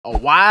A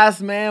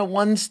wise man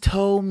once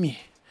told me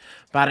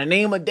by the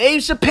name of Dave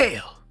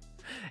Chappelle,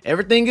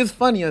 everything is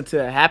funny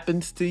until it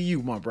happens to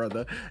you, my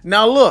brother.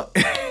 Now look,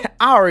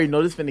 I already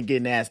know this finna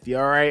get nasty,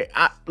 all right?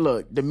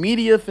 Look, the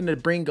media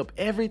finna bring up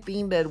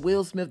everything that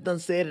Will Smith done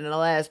said in the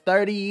last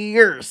 30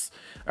 years,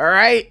 all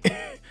right?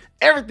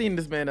 Everything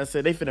this man done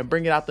said, they finna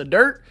bring it out the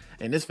dirt,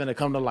 and this finna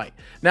come to light.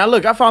 Now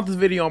look, I found this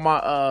video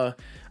on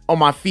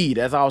my feed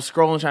as I was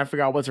scrolling trying to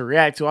figure out what to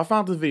react to. I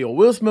found this video,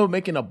 Will Smith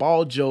making a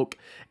bald joke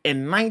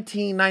in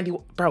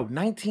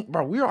 1990.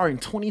 Bro, we are in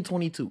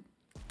 2022.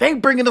 They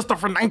bringing us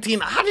stuff from 19.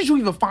 How did you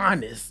even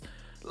find this?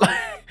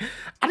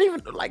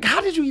 Like,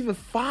 how did you even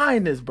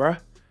find this, bro?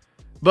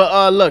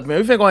 But look, man,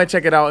 we finna go ahead and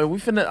check it out, and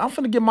I'm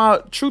finna get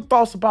my true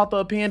thoughts about the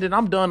opinion, and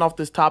I'm done off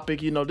this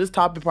topic. You know, this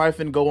topic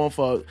probably finna go on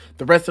for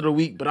the rest of the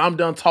week, but I'm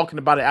done talking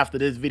about it after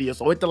this video.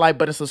 So hit the like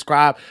button,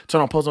 subscribe,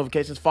 turn on post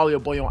notifications, follow your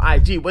boy on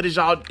IG. What is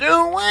y'all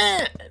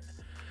doing?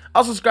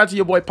 Also subscribe to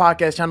your boy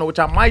podcast channel, which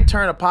I might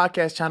turn a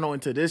podcast channel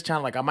into this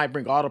channel. Like, I might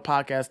bring all the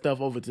podcast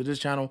stuff over to this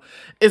channel.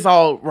 It's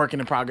all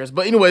working in progress.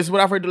 But anyways,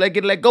 without further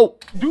ado, let go.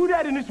 Do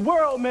that in this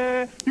world,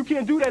 man. You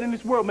can't do that in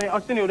this world, man.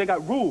 Arsenio, they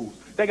got rules.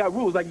 They got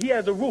rules. Like, he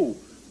has a rule.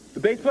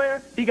 The bass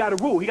player, he got a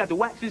rule. He got to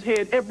wax his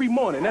head every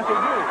morning. That's a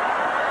rule.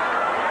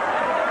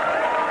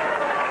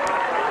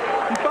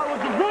 He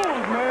follows the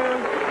rules, man.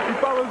 He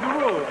follows the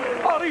rules.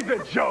 Oh, these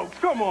are jokes.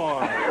 Come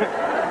on.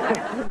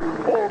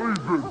 Oh, these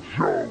are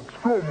jokes.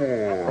 Come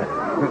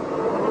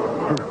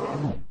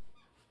on.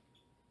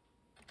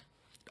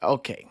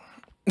 Okay.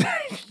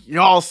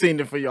 Y'all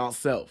seen it for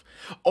yourself.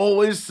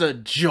 Oh, it's a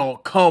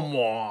joke. Come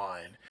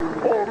on.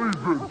 Oh, these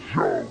are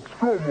jokes.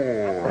 Come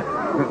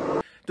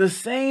on. The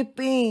same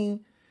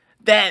thing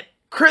that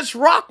Chris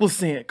Rock was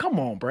saying. Come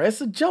on, bro. It's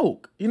a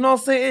joke. You know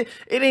what I'm saying?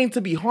 It ain't to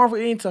be harmful.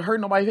 It ain't to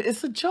hurt nobody.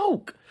 It's a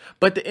joke.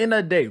 But at the end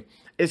of the day,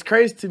 it's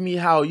crazy to me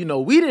how, you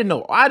know, we didn't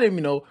know. I didn't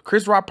even know.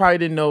 Chris Rock probably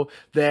didn't know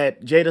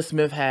that Jada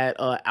Smith had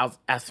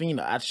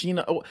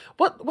Ashina.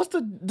 What's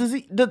the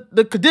disease?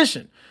 The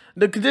condition.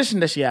 The condition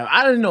that she had.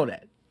 I didn't know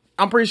that.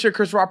 I'm pretty sure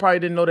Chris Rock probably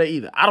didn't know that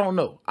either. I don't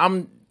know.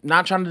 I'm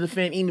not trying to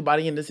defend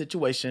anybody in this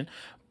situation.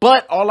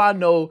 But all I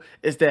know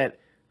is that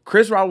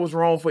Chris Rock was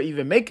wrong for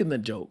even making the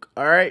joke,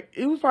 all right?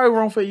 He was probably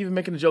wrong for even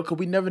making the joke because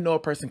we never know a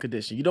person's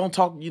condition. You don't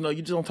talk, you know,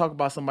 you just don't talk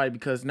about somebody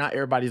because not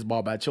everybody's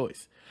bald by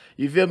choice.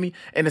 You feel me?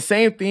 And the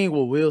same thing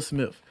with Will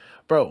Smith.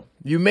 Bro,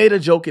 you made a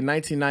joke in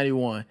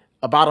 1991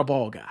 about a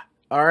bald guy,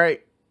 all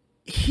right?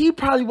 He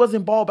probably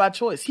wasn't bald by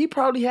choice. He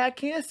probably had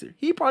cancer.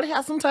 He probably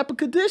had some type of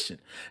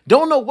condition.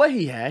 Don't know what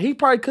he had. He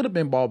probably could have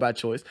been bald by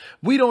choice.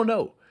 We don't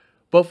know.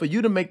 But for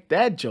you to make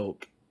that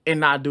joke and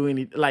not do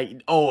any,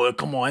 like, oh,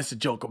 come on, it's a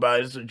joke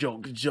about it. It's a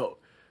joke, it's a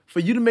joke. For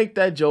you to make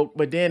that joke,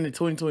 but then in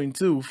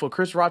 2022, for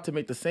Chris Rock to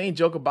make the same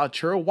joke about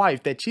your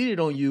wife that cheated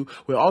on you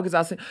with August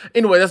Alsina.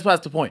 Anyway, that's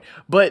past the point.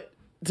 But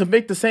to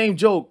make the same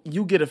joke,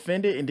 you get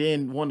offended and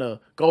then want to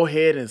go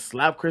ahead and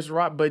slap Chris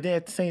Rock. But then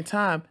at the same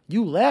time,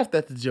 you laughed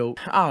at the joke.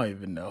 I don't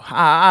even know.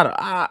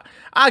 I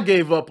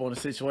gave up on the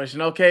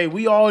situation, okay?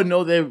 We all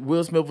know that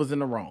Will Smith was in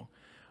the wrong.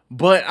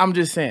 But I'm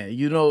just saying,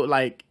 you know,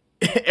 like,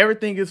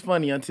 everything is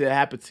funny until it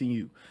happens to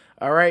you.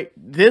 All right.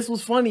 This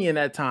was funny in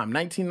that time,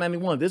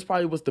 1991. This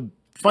probably was the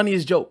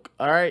funniest joke.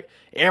 All right.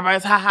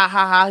 Everybody's ha ha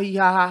ha ha he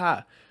ha ha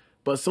ha.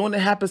 But soon it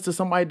happens to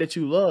somebody that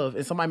you love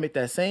and somebody make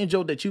that same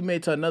joke that you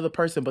made to another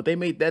person, but they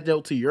made that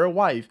joke to your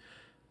wife.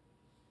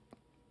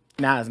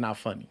 Now it's not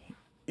funny.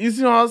 You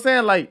see what I'm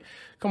saying? Like,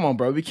 come on,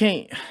 bro. We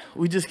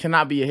just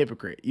cannot be a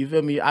hypocrite. You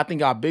feel me? I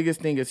think our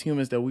biggest thing as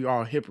humans that we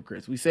are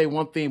hypocrites. We say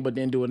one thing, but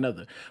then do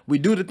another. We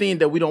do the thing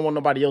that we don't want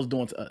nobody else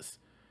doing to us.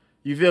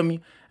 You feel me?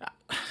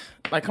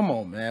 Like, come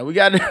on, man.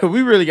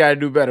 We really gotta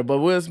do better. But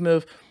Will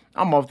Smith,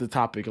 I'm off the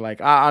topic.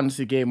 Like, I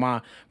honestly gave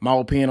my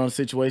opinion on the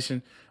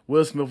situation.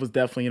 Will Smith was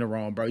definitely in the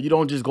wrong, bro. You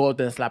don't just go out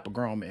there and slap a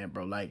grown man,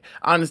 bro. Like,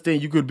 I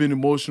understand you could have been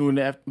emotional in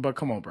that, but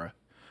come on, bro.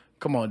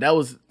 Come on. That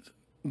was,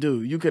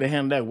 dude, you could have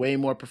handled that way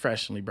more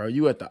professionally, bro.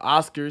 You at the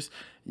Oscars,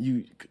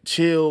 you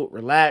chill,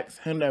 relax,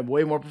 handle that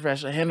way more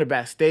professional, handle it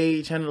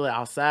backstage, handle it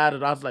outside.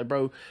 And I was like,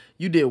 bro,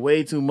 you did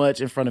way too much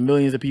in front of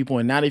millions of people,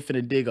 and now they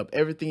finna dig up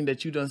everything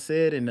that you done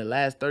said in the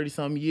last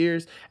 30-something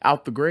years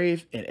out the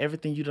grave, and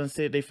everything you done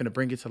said, they finna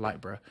bring it to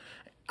light, bro.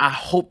 I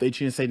hope that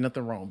you didn't say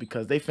nothing wrong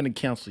because they finna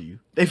cancel you.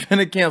 They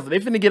finna cancel. They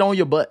finna get on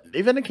your butt.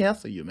 They finna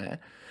cancel you, man.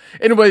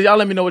 Anyways, y'all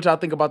let me know what y'all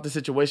think about the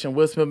situation.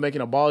 Will Smith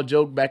making a bald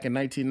joke back in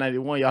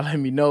 1991. Y'all let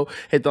me know.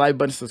 Hit the like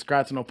button,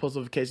 subscribe to no post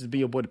notifications. Be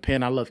your boy,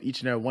 Depend. I love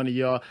each and every one of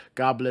y'all.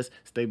 God bless.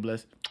 Stay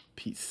blessed.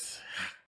 Peace.